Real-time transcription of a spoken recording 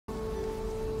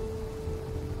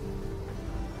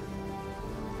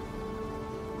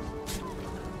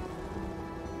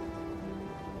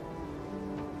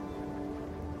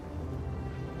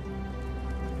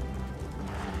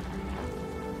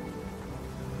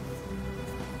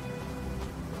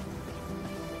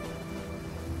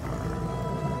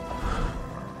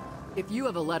If you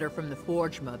have a letter from the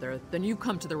Forge Mother, then you've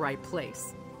come to the right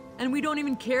place. And we don't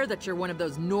even care that you're one of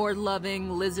those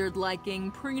Nord-loving,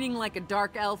 lizard-liking, preening like a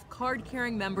dark elf,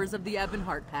 card-carrying members of the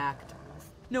Ebonheart Pact.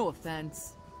 No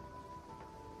offense.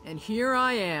 And here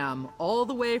I am, all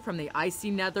the way from the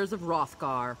icy nethers of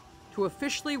Wrothgar, to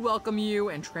officially welcome you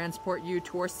and transport you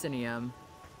to Orsinium.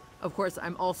 Of course,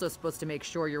 I'm also supposed to make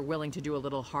sure you're willing to do a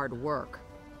little hard work.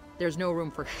 There's no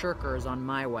room for shirkers on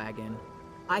my wagon.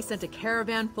 I sent a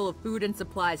caravan full of food and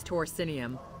supplies to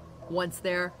Orsinium. Once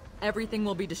there, everything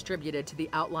will be distributed to the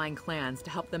outlying clans to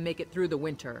help them make it through the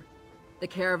winter. The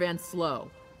caravan's slow.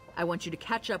 I want you to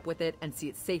catch up with it and see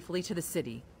it safely to the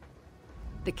city.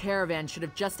 The caravan should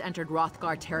have just entered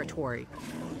Wrothgar territory.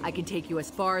 I can take you as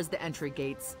far as the entry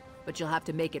gates, but you'll have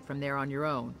to make it from there on your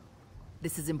own.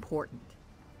 This is important.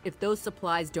 If those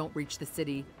supplies don't reach the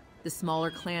city, the smaller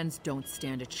clans don't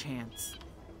stand a chance.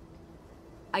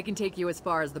 I can take you as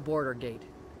far as the border gate.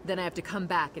 Then I have to come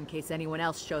back in case anyone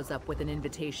else shows up with an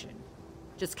invitation.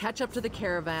 Just catch up to the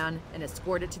caravan and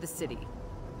escort it to the city.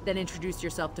 Then introduce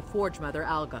yourself to Forge Mother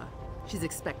Alga. She's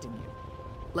expecting you.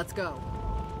 Let's go.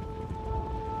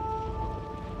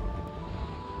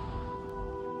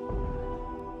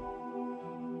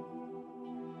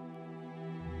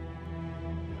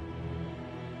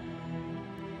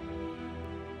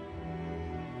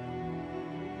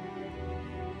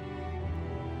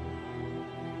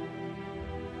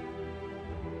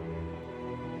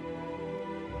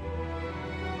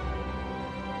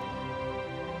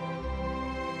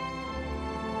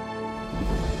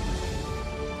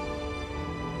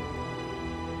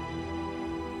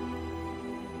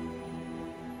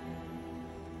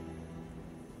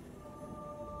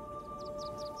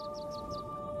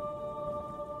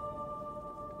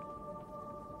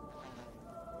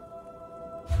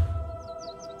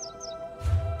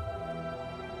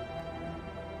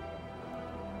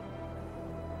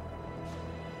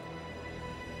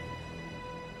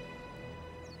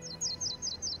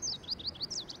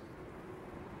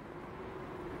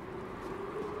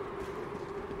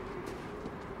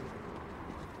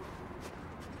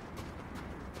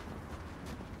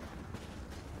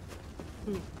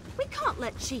 We can't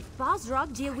let Chief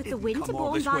Bosrog deal with the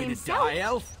Winterborn by himself. Die,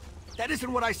 Elf? That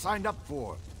isn't what I signed up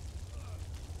for.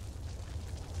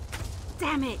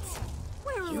 Damn it!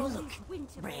 You look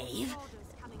brave.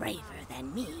 Braver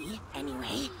than me,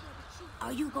 anyway.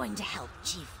 Are you going to help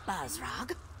Chief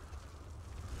Bosrog?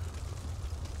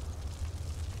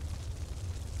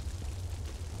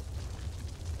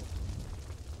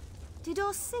 Did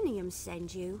Orsinium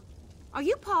send you? Are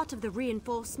you part of the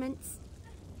reinforcements?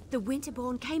 The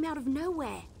Winterborn came out of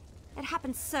nowhere. It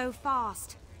happened so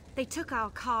fast. They took our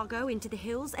cargo into the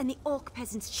hills and the Orc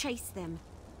peasants chased them.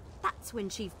 That's when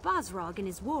Chief Bosrog and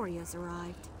his warriors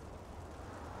arrived.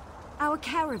 Our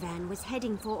caravan was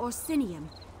heading for Orsinium,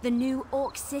 the new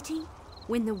Orc city,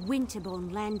 when the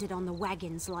Winterborn landed on the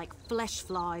wagons like flesh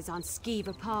flies on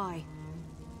skeever pie.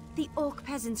 The Orc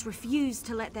peasants refused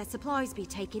to let their supplies be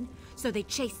taken, so they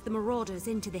chased the marauders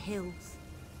into the hills.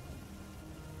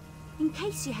 In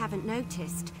case you haven't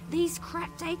noticed, these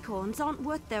cracked acorns aren't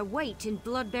worth their weight in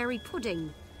bloodberry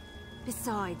pudding.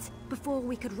 Besides, before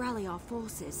we could rally our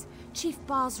forces, Chief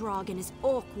Bosrog and his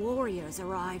Orc warriors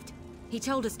arrived. He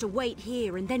told us to wait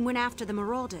here and then went after the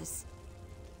marauders.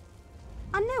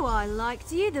 I knew I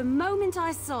liked you the moment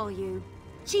I saw you.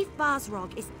 Chief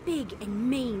Bosrog is big and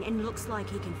mean and looks like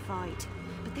he can fight.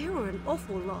 But there are an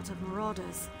awful lot of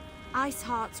marauders.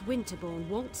 Iceheart's Winterborn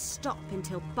won't stop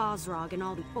until Bosrog and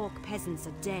all the Orc peasants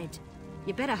are dead.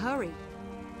 You better hurry.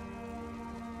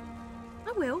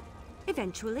 I will.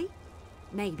 Eventually.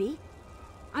 Maybe.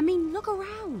 I mean, look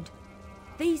around.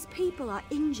 These people are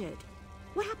injured.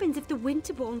 What happens if the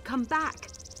Winterborn come back?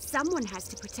 Someone has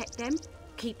to protect them.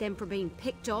 Keep them from being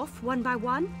picked off one by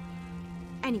one.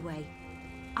 Anyway,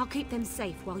 I'll keep them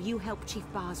safe while you help Chief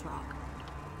Bosrog.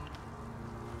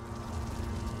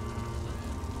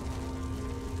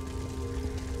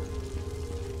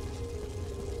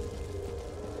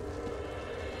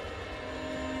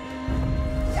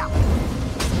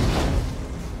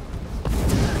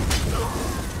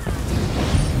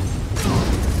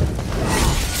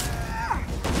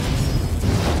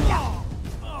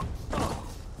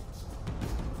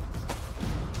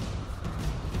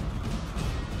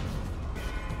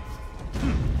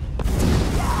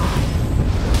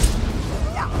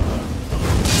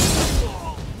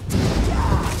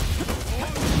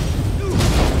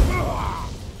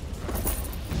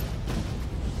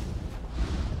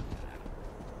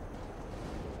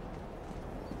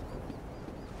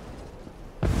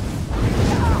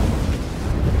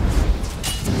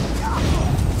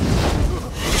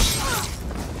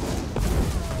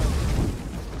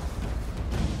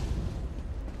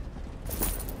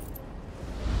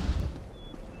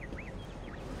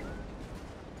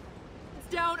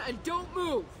 down and don't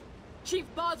move! Chief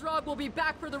Bosrog will be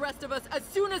back for the rest of us as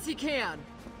soon as he can!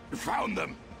 Found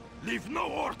them! Leave no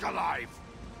orc alive!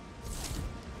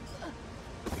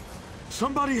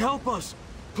 Somebody help us!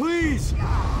 Please!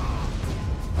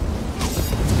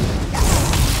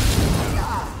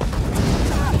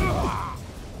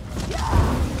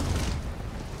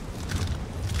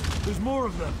 There's more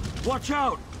of them! Watch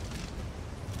out!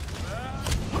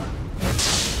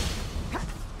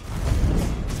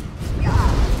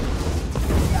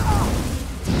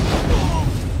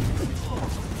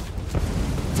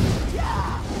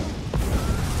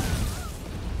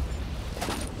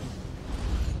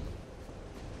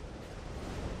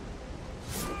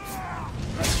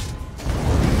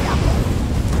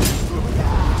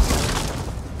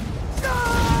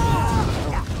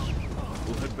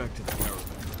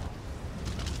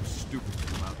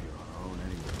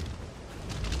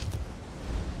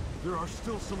 There are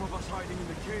still some of us hiding in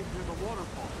the cave near the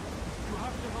waterfall. You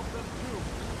have to help them too.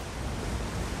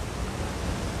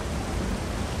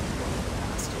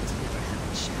 Bastards never have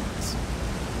a chance.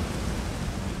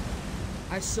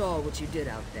 I saw what you did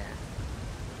out there.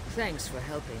 Thanks for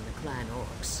helping the clan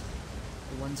orcs.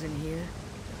 The ones in here,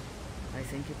 I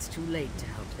think it's too late to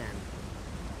help them.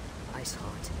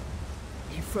 Iceheart.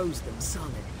 He froze them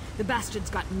solid. The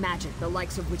bastards got magic, the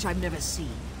likes of which I've never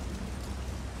seen.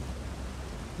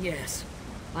 Yes,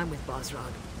 I'm with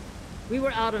Bosrog. We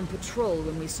were out on patrol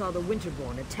when we saw the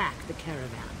Winterborn attack the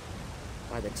caravan.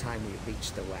 By the time we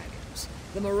reached the wagons,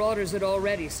 the marauders had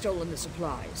already stolen the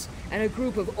supplies, and a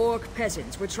group of orc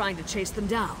peasants were trying to chase them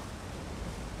down.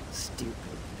 Stupid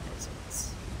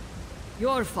peasants.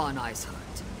 You're Fawn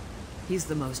Iceheart. He's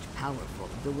the most powerful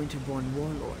of the Winterborn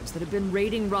warlords that have been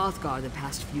raiding Wrothgar the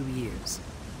past few years.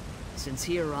 Since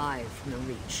he arrived from the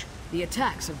Reach, the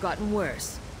attacks have gotten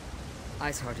worse.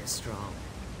 Iceheart is strong,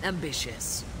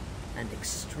 ambitious, and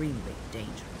extremely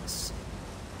dangerous.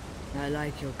 I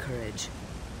like your courage,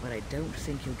 but I don't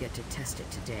think you'll get to test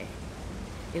it today.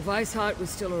 If Iceheart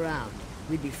was still around,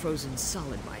 we'd be frozen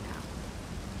solid by now.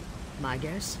 My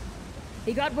guess?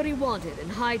 He got what he wanted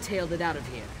and hightailed it out of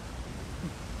here.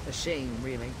 A shame,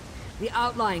 really. The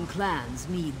outlying clans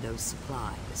need those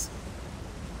supplies.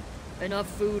 Enough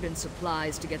food and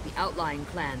supplies to get the outlying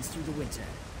clans through the winter.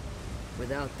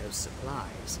 Without those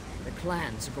supplies, the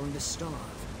clans are going to starve.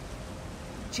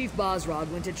 Chief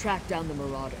Bosrog went to track down the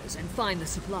marauders and find the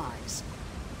supplies.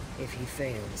 If he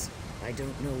fails, I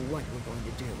don't know what we're going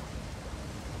to do.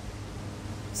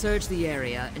 Search the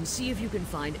area and see if you can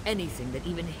find anything that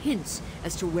even hints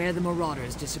as to where the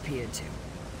marauders disappeared to.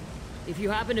 If you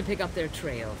happen to pick up their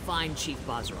trail, find Chief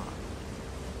Bosrog.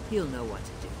 He'll know what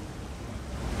to do.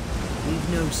 Leave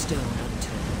no stone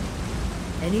unturned.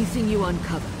 Anything you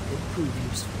uncover could prove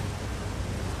useful.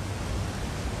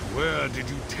 Where did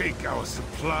you take our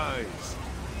supplies?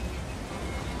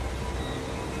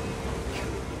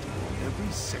 Kill me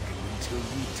every second until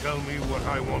you tell me what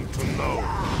I want to know.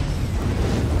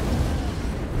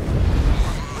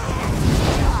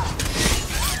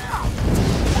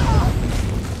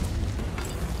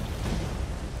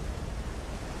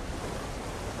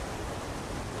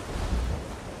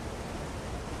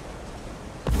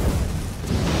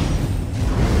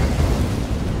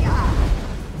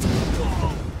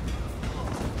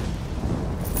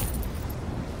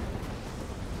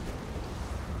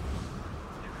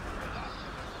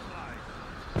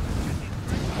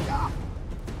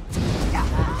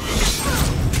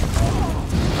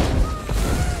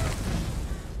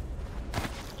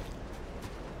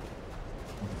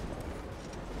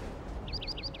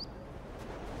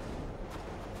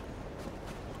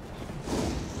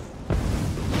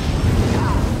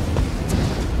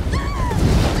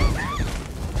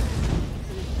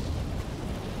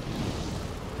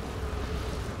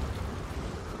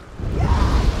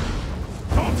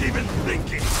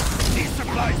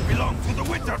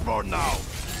 Winterborn now!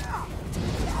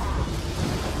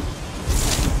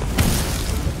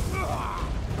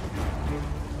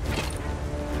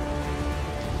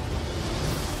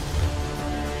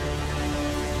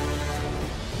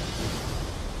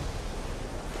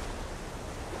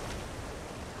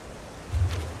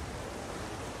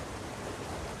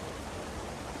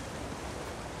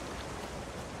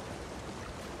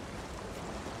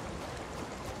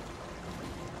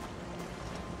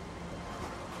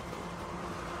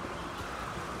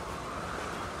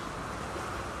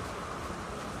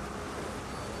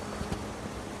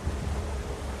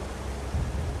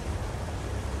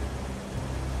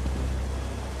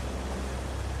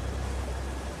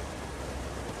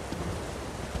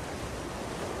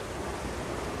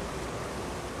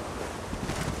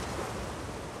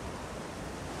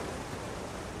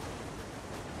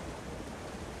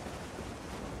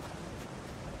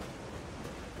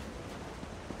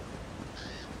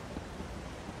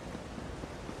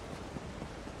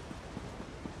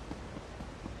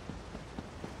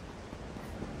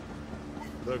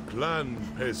 The clan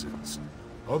peasants.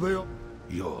 Are they all...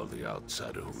 You're the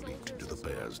outsider who leaped into the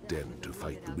bear's den to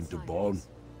fight the Winterborn?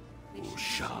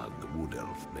 Shan, the wood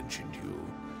elf, mentioned you.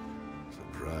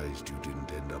 Surprised you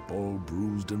didn't end up all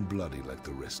bruised and bloody like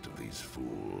the rest of these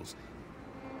fools.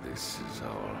 This is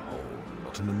our home,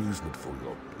 not an amusement for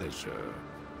your pleasure.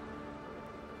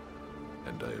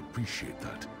 And I appreciate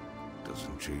that.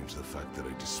 Doesn't change the fact that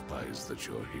I despise that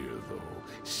you're here, though,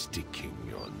 sticking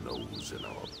your nose in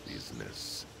our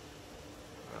business.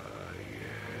 Ah,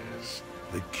 yes.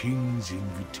 The King's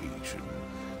invitation.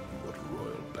 What a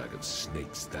royal bag of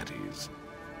snakes that is.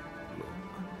 Look,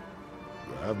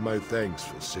 you have my thanks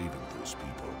for saving those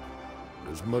people.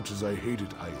 As much as I hate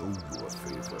it, I owe you a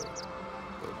favor.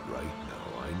 But right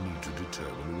now, I need to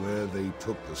determine where they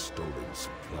took the stolen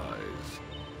supplies.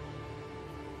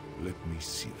 Let me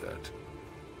see that.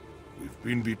 We've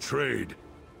been betrayed,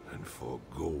 and for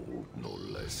gold, no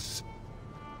less.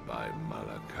 By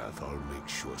Malakath, I'll make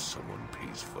sure someone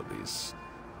pays for this.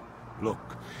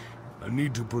 Look, I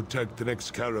need to protect the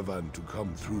next caravan to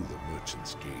come through the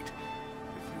Merchant's Gate.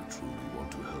 If you truly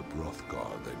want to help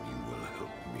Wrothgar, then you will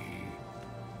help me.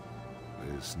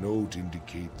 This note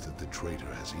indicates that the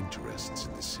traitor has interests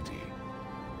in the city.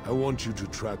 I want you to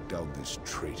track down this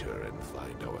traitor and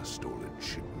find our stolen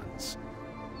shipments.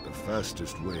 The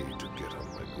fastest way to get on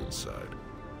my good side,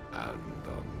 and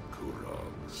on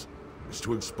Kurog's, is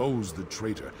to expose the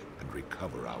traitor and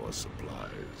recover our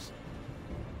supplies.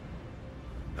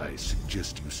 I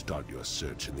suggest you start your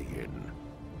search in the inn.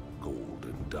 Gold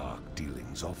and dark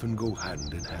dealings often go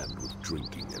hand in hand with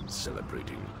drinking and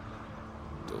celebrating.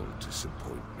 Don't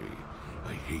disappoint me.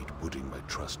 I hate putting my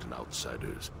trust in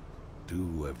outsiders.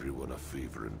 Do everyone a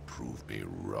favor and prove me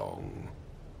wrong.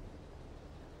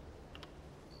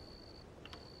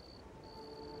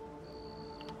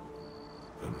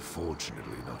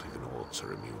 Unfortunately, not even orcs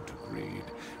are immune to greed.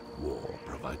 War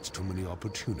provides too many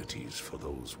opportunities for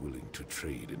those willing to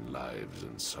trade in lives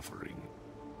and suffering.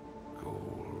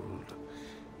 Gold.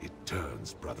 It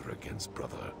turns brother against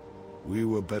brother. We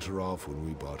were better off when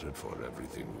we bartered for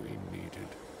everything we needed.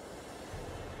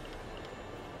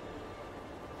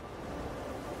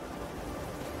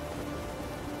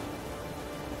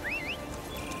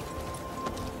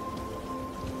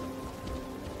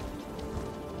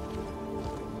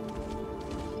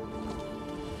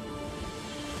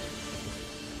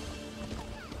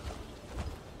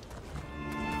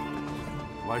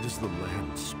 Why does the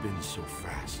land spin so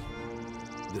fast?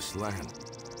 This land.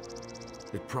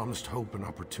 It promised hope and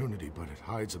opportunity, but it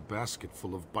hides a basket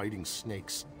full of biting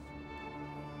snakes.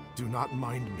 Do not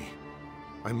mind me.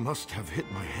 I must have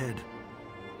hit my head.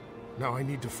 Now I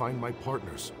need to find my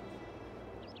partners.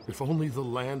 If only the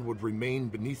land would remain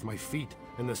beneath my feet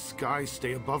and the sky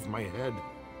stay above my head.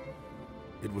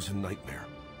 It was a nightmare.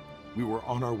 We were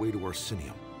on our way to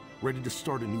Arsinium, ready to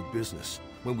start a new business,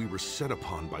 when we were set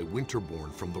upon by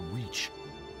Winterborn from the Reach.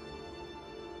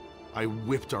 I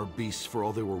whipped our beasts for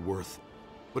all they were worth,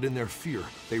 but in their fear,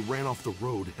 they ran off the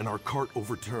road and our cart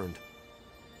overturned.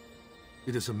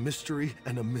 It is a mystery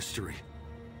and a mystery.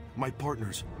 My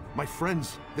partners, my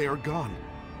friends, they are gone.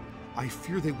 I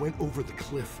fear they went over the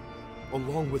cliff,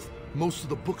 along with most of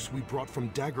the books we brought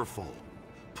from Daggerfall.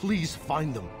 Please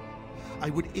find them. I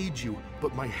would aid you,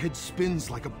 but my head spins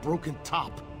like a broken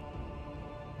top.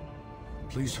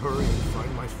 Please hurry and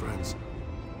find my friends.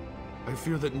 I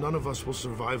fear that none of us will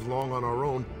survive long on our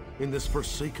own in this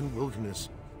forsaken wilderness.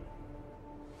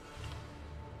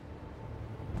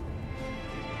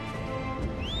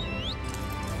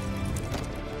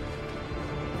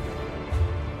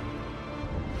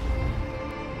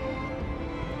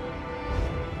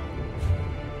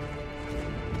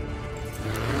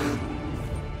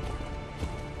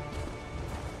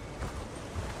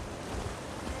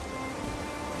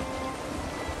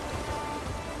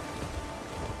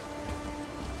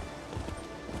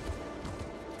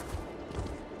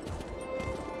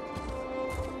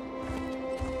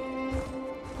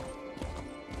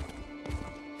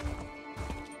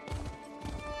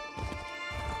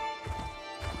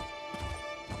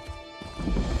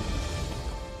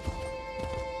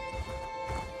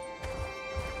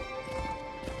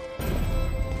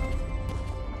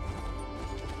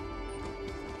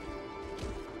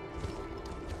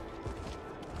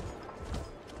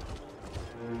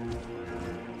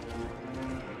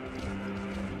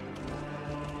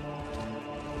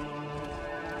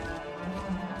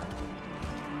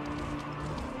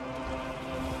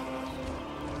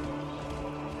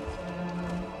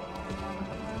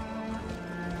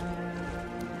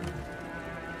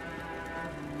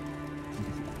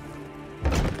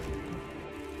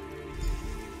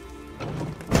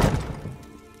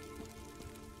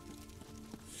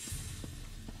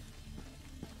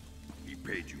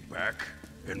 paid you back,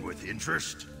 and with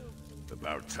interest.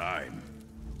 About time.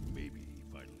 Maybe he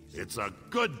finally... It's a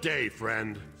good day,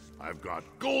 friend. I've got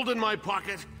gold in my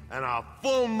pocket and a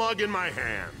full mug in my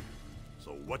hand.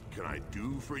 So what can I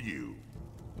do for you?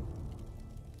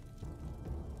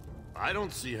 I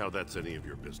don't see how that's any of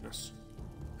your business.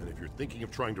 And if you're thinking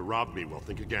of trying to rob me, well,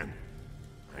 think again.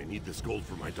 I need this gold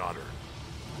for my daughter.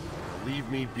 Leave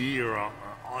me be, or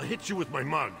I'll hit you with my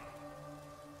mug.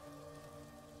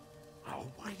 Oh,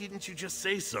 why didn't you just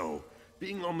say so?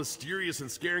 Being all mysterious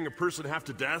and scaring a person half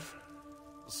to death?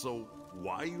 So,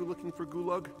 why are you looking for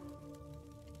Gulag?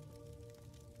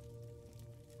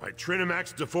 By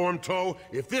Trinimax deformed toe,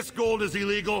 if this gold is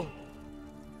illegal,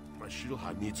 my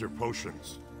Shieldhad needs her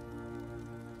potions.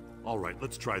 Alright,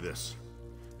 let's try this.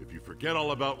 If you forget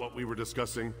all about what we were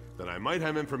discussing, then I might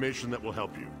have information that will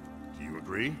help you. Do you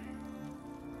agree?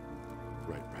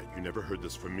 Right. You never heard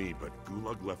this from me, but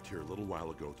Gulag left here a little while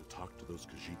ago to talk to those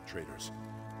Khajiit traders.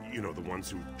 You know, the ones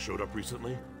who showed up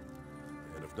recently?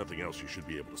 And if nothing else, you should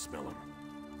be able to smell him.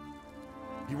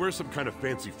 He wears some kind of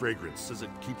fancy fragrance, says it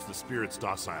keeps the spirits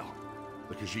docile.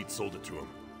 The Khajiit sold it to him.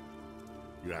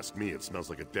 You ask me, it smells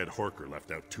like a dead horker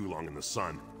left out too long in the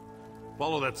sun.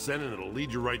 Follow that scent and it'll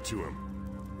lead you right to him.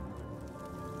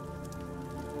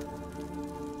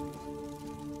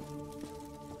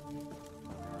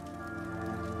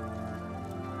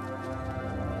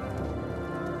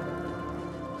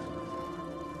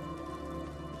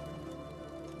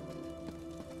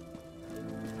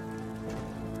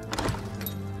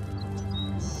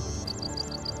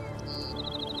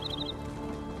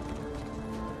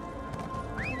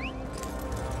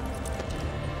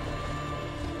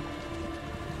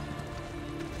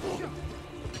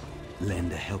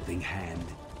 Lend a helping hand.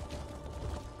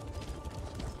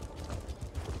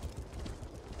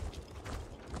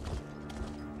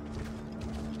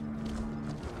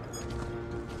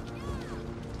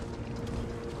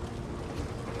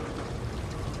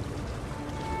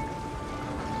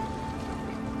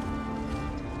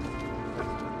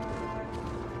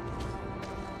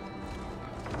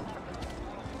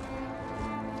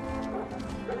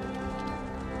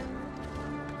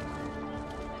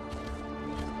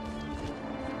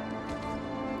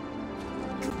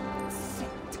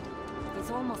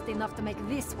 Almost enough to make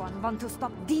this one want to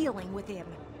stop dealing with him.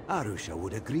 Arusha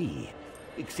would agree,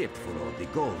 except for all the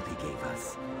gold he gave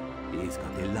us. He's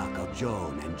got the luck of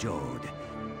Joan and Jode,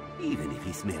 even if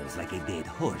he smells like a dead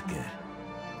horker.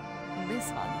 This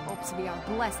one hopes we are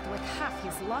blessed with half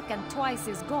his luck and twice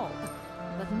his gold,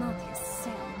 but not his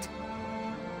scent.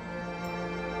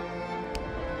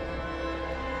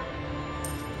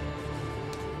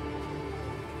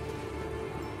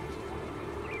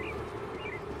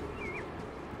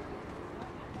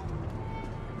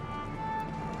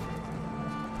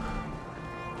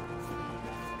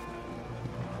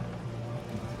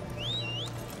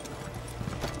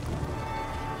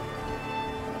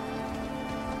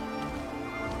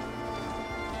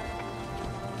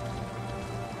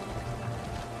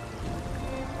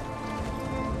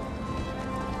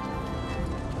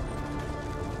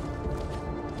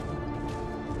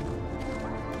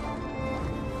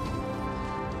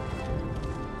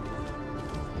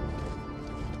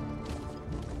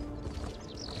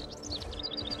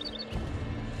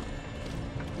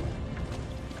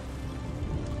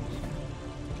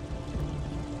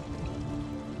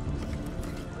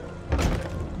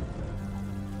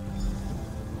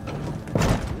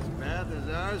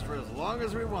 For as long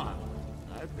as we want.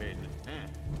 I paid in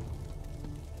hand.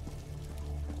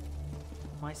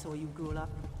 I saw you, Gulag.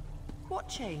 What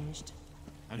changed?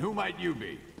 And who might you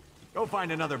be? Go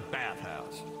find another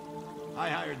bathhouse. I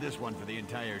hired this one for the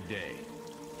entire day.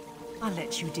 I'll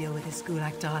let you deal with this,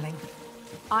 Gulag, darling.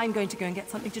 I'm going to go and get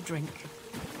something to drink.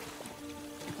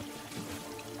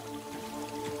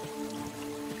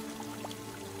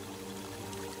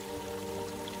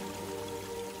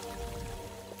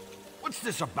 What's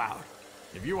this about?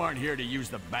 If you aren't here to use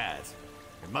the baths,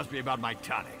 it must be about my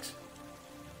tonics.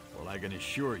 Well, I can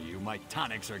assure you, my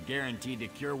tonics are guaranteed to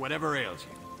cure whatever ails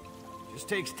you. It just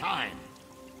takes time.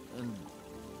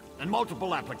 And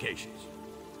multiple applications.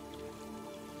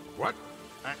 What?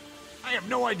 I have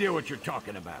no idea what you're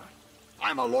talking about.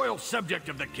 I'm a loyal subject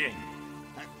of the king.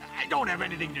 I don't have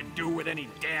anything to do with any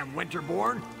damn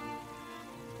Winterborn.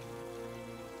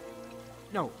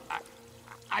 No,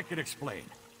 I could explain.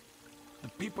 The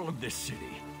people of this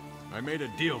city, I made a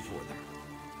deal for them.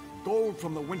 Gold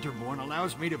from the Winterborn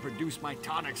allows me to produce my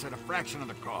tonics at a fraction of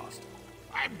the cost.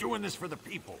 I'm doing this for the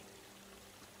people.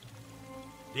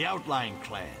 The outlying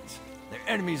clans, they're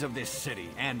enemies of this city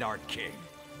and our king.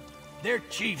 Their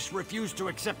chiefs refuse to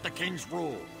accept the king's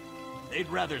rule. They'd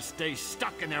rather stay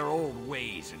stuck in their old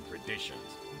ways and traditions.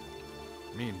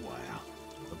 Meanwhile,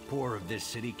 the poor of this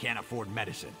city can't afford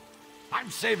medicine. I'm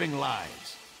saving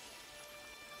lives.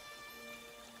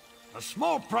 A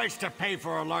small price to pay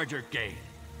for a larger gain.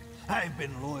 I've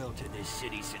been loyal to this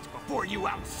city since before you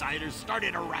outsiders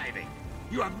started arriving.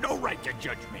 You have no right to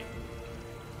judge me.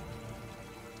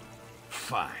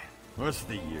 Fine. What's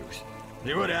the use?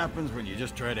 See what happens when you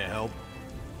just try to help?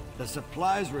 The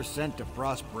supplies were sent to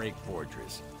Frostbreak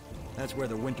Fortress. That's where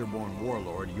the Winterborn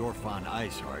warlord, Yorfan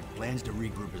Iceheart, plans to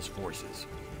regroup his forces.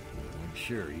 I'm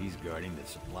sure he's guarding the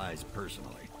supplies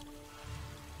personally.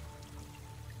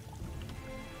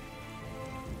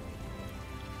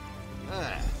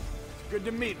 It's good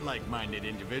to meet like-minded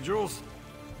individuals.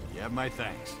 You have my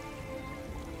thanks.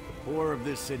 The poor of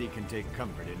this city can take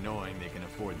comfort in knowing they can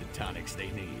afford the tonics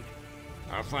they need.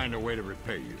 I'll find a way to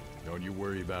repay you. Don't you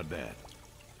worry about that.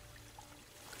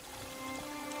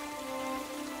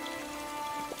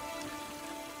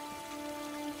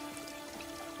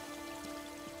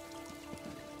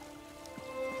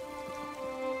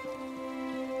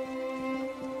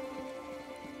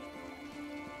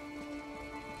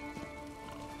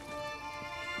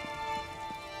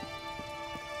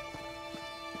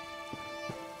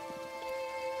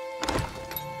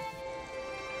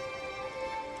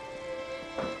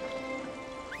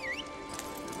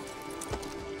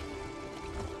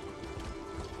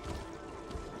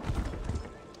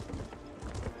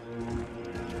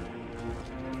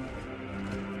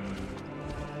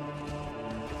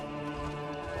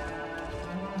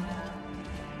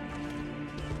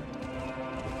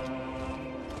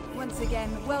 Once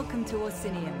again, welcome to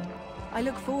Orsinium. I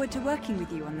look forward to working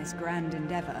with you on this grand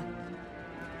endeavor.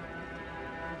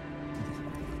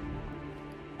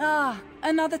 Ah,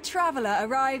 another traveler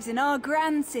arrives in our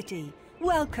grand city.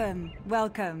 Welcome,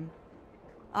 welcome.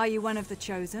 Are you one of the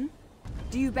chosen?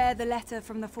 Do you bear the letter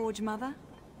from the Forge Mother?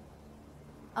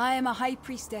 I am a High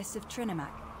Priestess of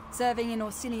Trinimac, serving in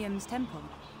Orsinium's temple.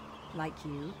 Like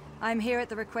you, I'm here at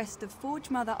the request of Forge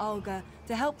Mother Olga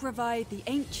to help revive the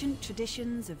ancient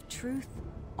traditions of truth,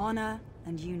 honor,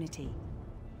 and unity.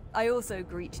 I also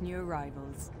greet new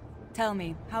arrivals. Tell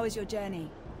me, how is your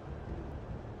journey?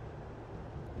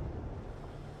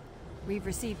 We've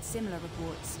received similar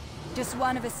reports. Just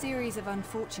one of a series of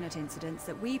unfortunate incidents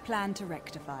that we plan to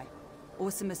rectify.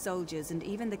 Orsimer soldiers and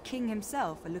even the king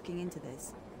himself are looking into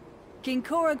this. King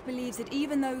Korog believes that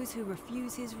even those who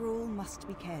refuse his rule must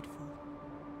be cared for.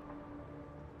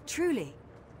 Truly.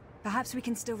 Perhaps we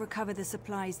can still recover the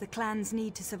supplies the clans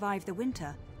need to survive the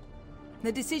winter.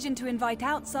 The decision to invite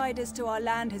outsiders to our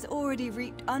land has already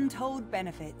reaped untold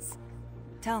benefits.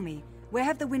 Tell me, where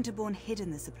have the Winterborn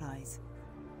hidden the supplies?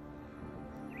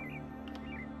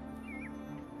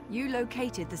 You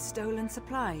located the stolen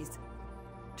supplies.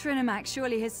 Trinimac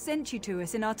surely has sent you to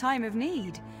us in our time of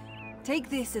need. Take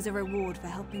this as a reward for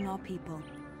helping our people.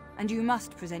 And you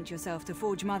must present yourself to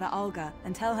Forge Mother Olga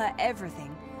and tell her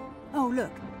everything. Oh,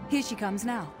 look, here she comes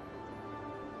now.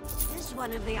 Is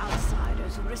one of the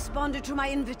outsiders who responded to my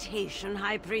invitation,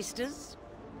 High Priestess?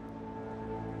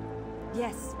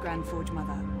 Yes, Grand Forge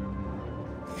Mother.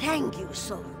 Thank you,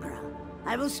 Solgra.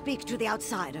 I will speak to the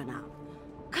outsider now.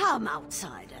 Come,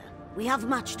 outsider. We have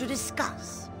much to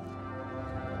discuss.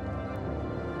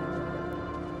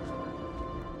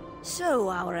 So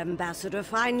our ambassador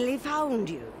finally found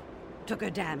you. Took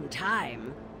a damn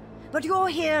time. But you're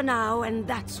here now, and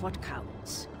that's what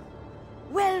counts.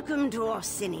 Welcome to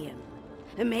Orsinium.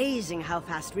 Amazing how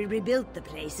fast we rebuilt the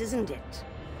place, isn't it?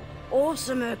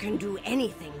 Orsimer can do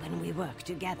anything when we work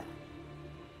together.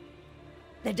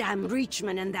 The damn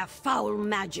Reachmen and their foul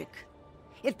magic.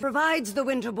 It provides the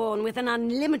Winterborn with an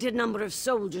unlimited number of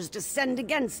soldiers to send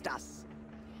against us.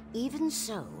 Even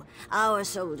so, our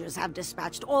soldiers have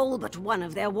dispatched all but one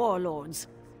of their warlords.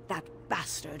 That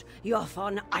bastard,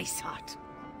 Yorfan Iceheart.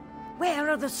 Where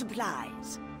are the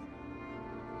supplies?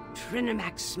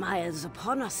 Trinimac smiles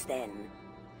upon us then.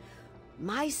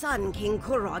 My son, King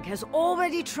Korog, has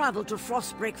already traveled to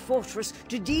Frostbreak Fortress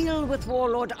to deal with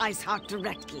Warlord Iceheart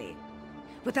directly.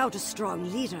 Without a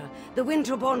strong leader, the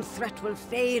Winterborn threat will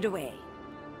fade away.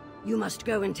 You must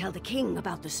go and tell the king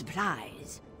about the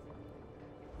supplies.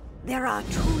 There are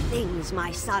two things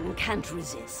my son can't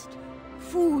resist: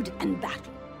 food and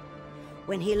battle.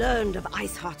 When he learned of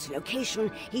Iceheart's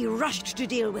location, he rushed to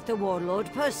deal with the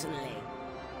warlord personally.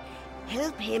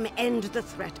 Help him end the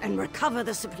threat and recover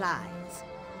the supplies.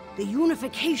 The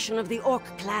unification of the Orc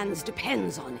clans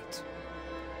depends on it.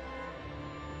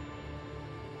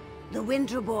 The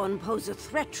Winterborn pose a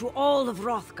threat to all of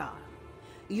Wrothgar.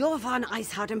 Yorfan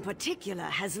Iceheart in particular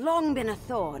has long been a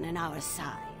thorn in our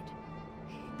side.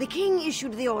 The king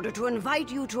issued the order to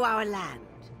invite you to our land.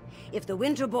 If the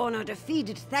Winterborn are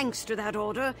defeated thanks to that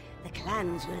order, the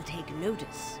clans will take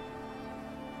notice.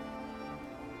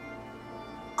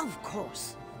 Of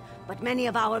course. But many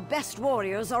of our best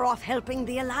warriors are off helping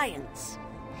the Alliance.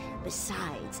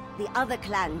 Besides, the other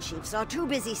clan chiefs are too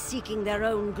busy seeking their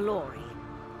own glory.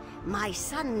 My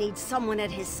son needs someone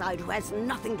at his side who has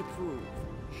nothing to prove.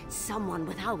 Someone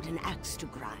without an axe to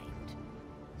grind.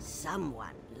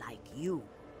 Someone like you.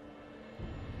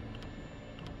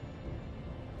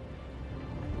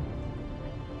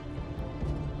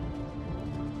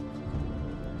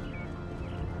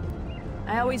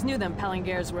 I always knew them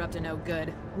Palingers were up to no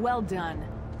good. Well done.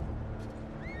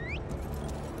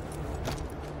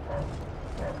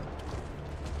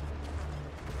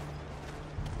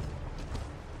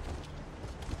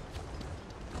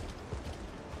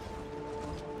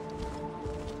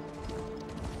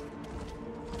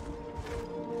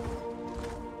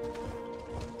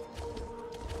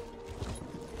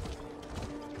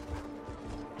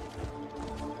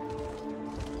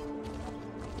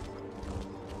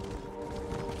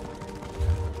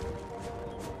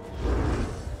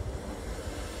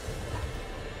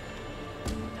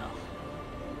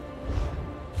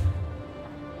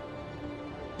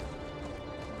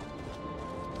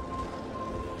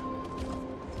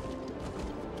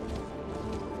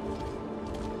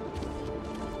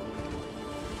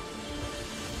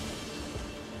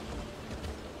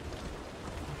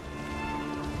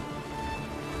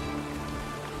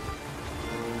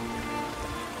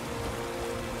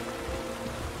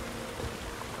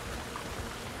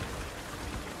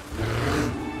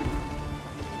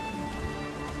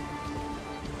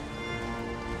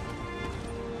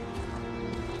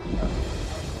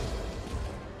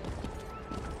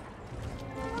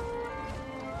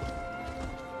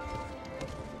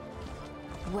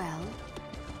 Well?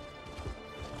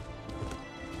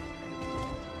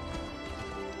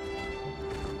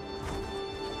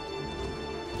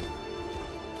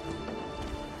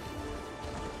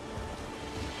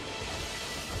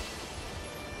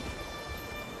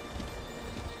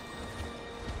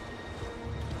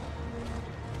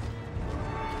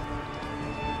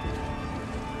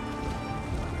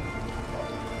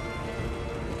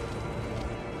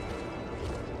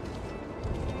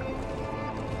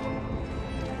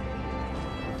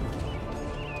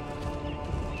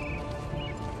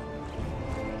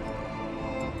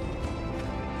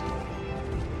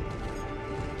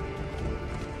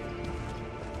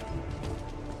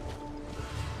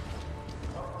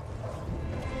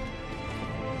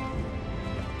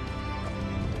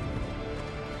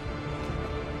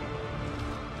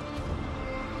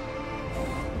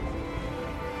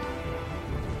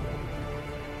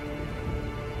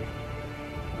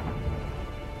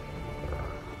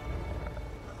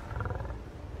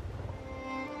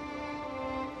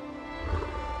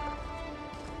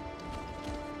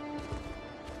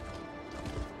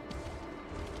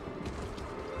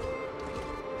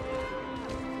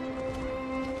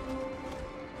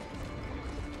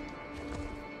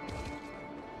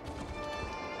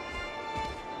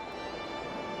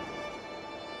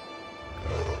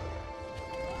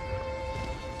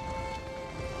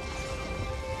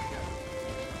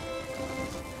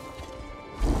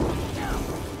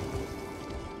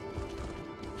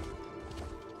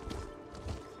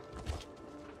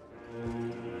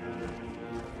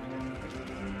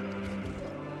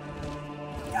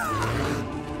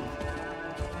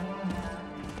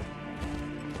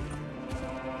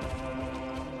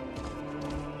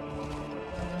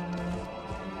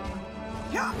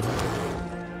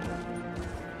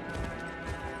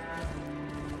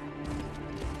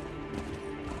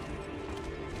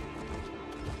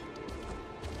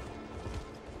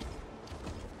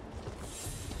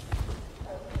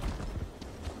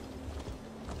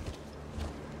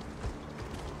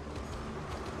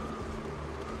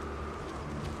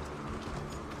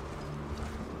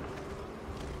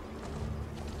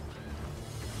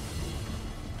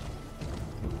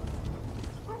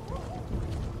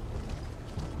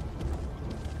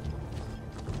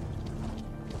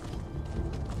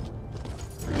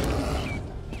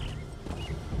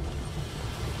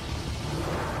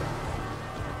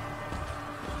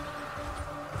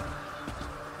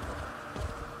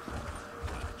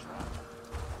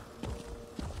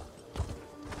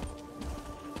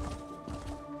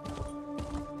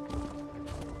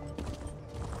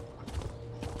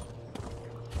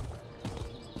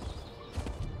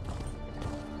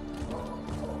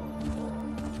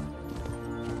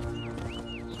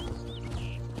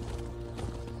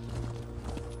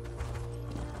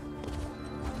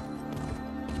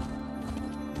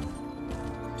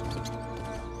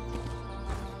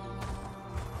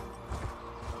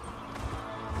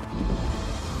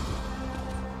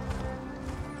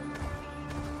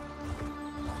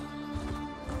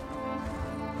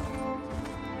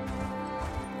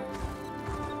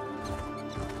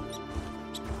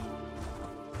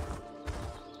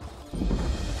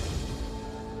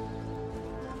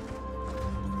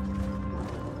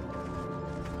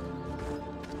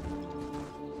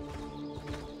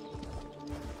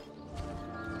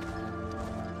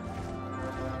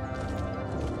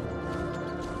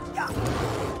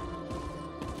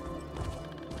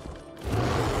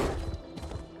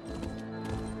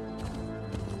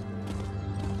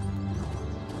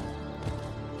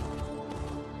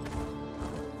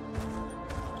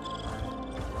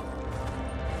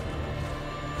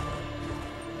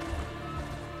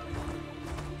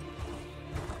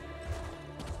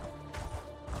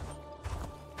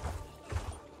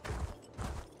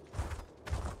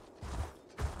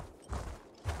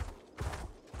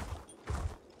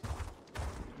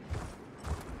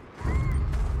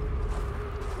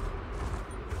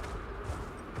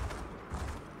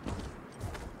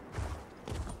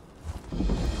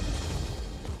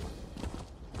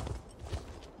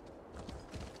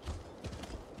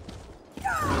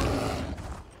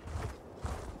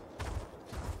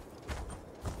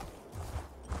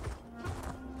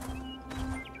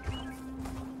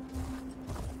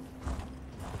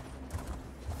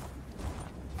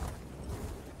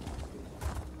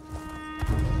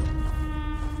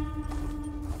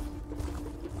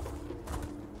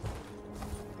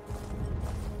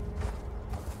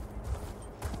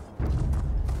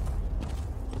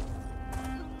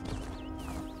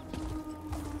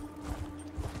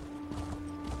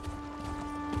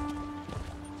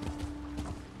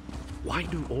 Why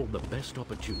do all the best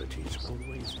opportunities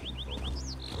always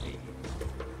involve me?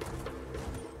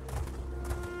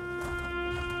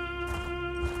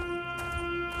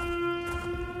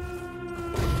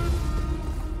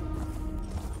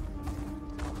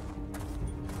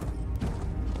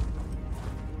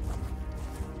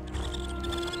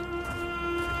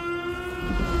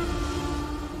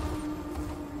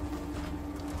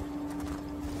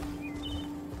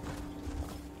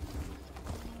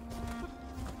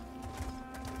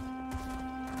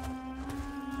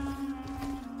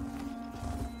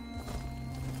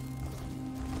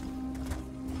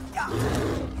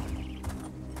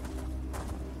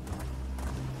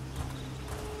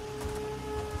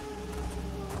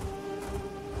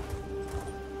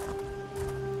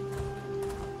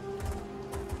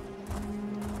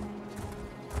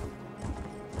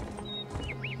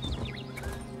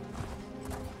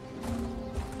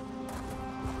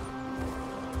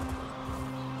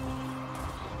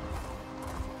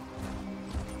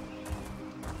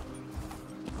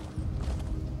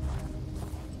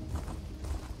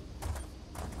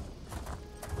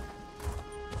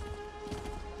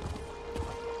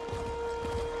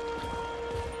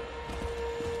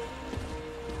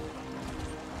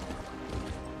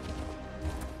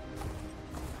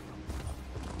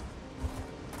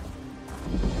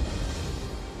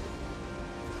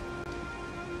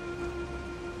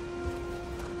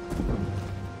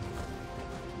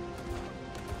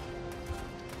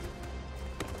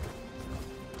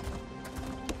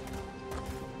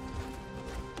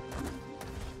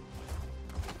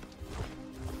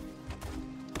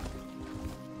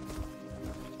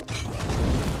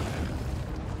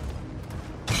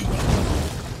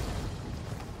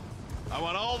 I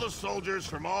want all the soldiers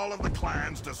from all of the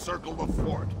clans to circle the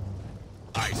fort.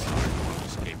 Iceheart won't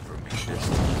escape from me this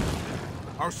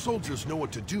time. Our soldiers know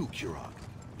what to do, Kurog.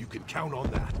 You can count on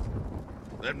that.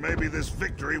 Then maybe this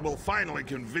victory will finally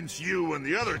convince you and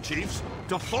the other chiefs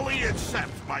to fully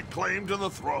accept my claim to the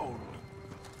throne.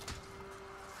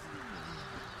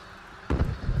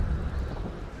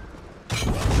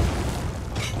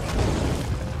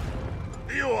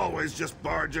 You always just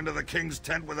barge into the king's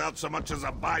tent without so much as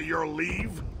a by your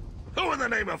leave? Who in the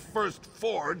name of First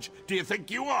Forge do you think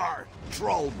you are,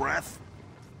 troll breath?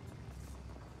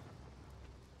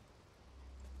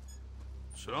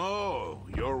 So,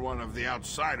 you're one of the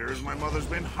outsiders my mother's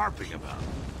been harping about.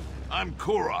 I'm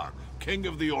Kurog, King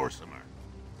of the Orsimer.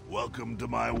 Welcome to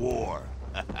my war.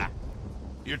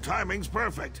 Your timing's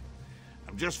perfect.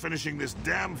 I'm just finishing this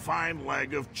damn fine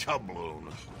leg of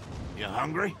chubloon. You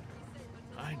hungry?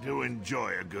 I do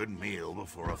enjoy a good meal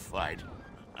before a fight.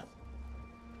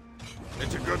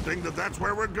 It's a good thing that that's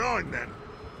where we're going, then.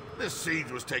 This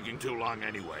siege was taking too long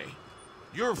anyway.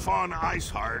 Your Fawn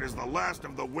Iceheart is the last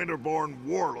of the Winterborn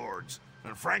warlords,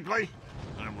 and frankly,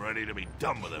 I'm ready to be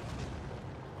done with him.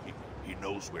 He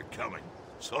knows we're coming,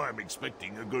 so I'm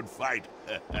expecting a good fight.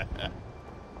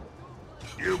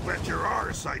 You bet your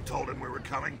arse I told him we were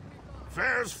coming.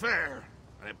 Fair's fair.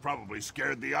 And it probably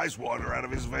scared the ice water out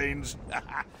of his veins.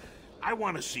 I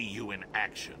want to see you in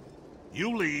action.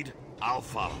 You lead, I'll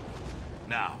follow.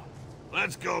 Now,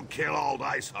 let's go kill old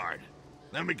Iceheart.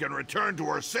 Then we can return to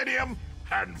Orsidium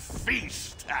and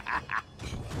feast.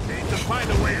 Need to find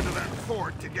a way into that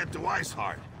fort to get to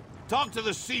Iceheart. Talk to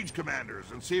the siege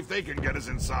commanders and see if they can get us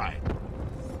inside.